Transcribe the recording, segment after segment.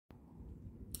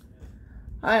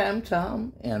Hi, I'm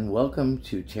Tom, and welcome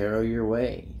to Tarot Your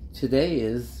Way. Today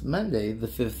is Monday, the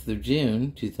 5th of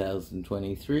June,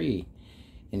 2023,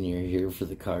 and you're here for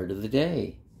the card of the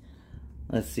day.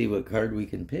 Let's see what card we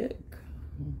can pick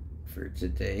for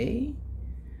today.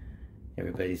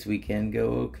 Everybody's weekend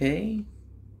go okay?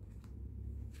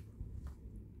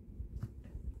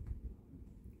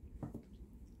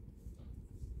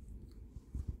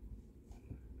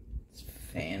 Let's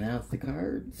fan out the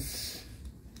cards.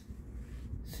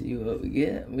 See what we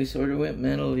get. We sort of went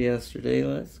mental yesterday.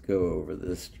 Let's go over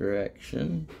this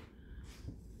direction.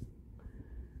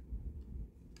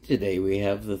 Today we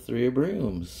have the Three of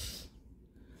Brooms.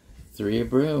 Three of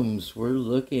Brooms. We're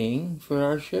looking for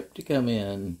our ship to come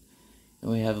in.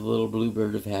 And we have a little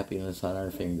bluebird of happiness on our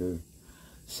finger.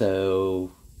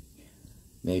 So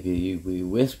maybe we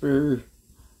whisper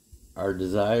our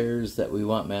desires that we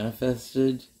want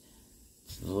manifested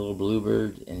to the little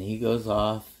bluebird, and he goes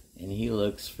off and he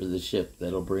looks for the ship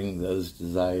that'll bring those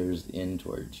desires in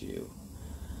towards you.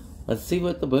 Let's see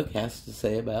what the book has to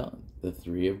say about the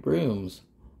Three of Brooms,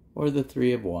 or the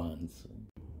Three of Wands.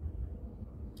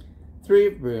 Three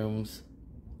of Brooms.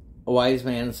 A wise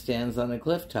man stands on a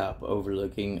cliff top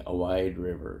overlooking a wide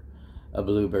river. A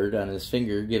bluebird on his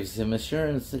finger gives him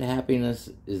assurance that happiness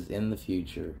is in the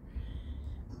future.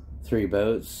 Three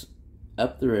boats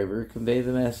up the river convey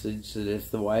the message that if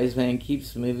the wise man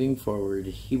keeps moving forward,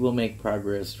 he will make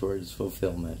progress towards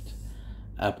fulfillment.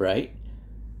 Upright,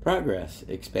 progress,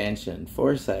 expansion,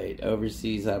 foresight,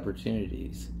 overseas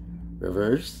opportunities.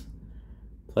 Reverse,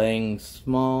 playing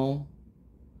small,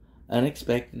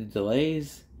 unexpected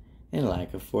delays, and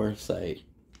lack of foresight.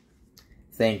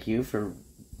 Thank you for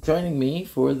joining me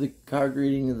for the card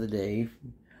reading of the day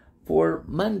for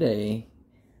Monday,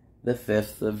 the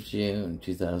 5th of June,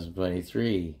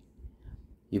 2023.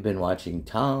 You've been watching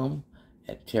Tom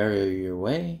at Tarot Your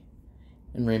Way.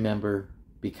 And remember,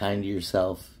 be kind to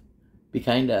yourself, be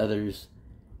kind to others,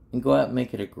 and go out and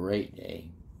make it a great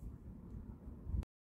day.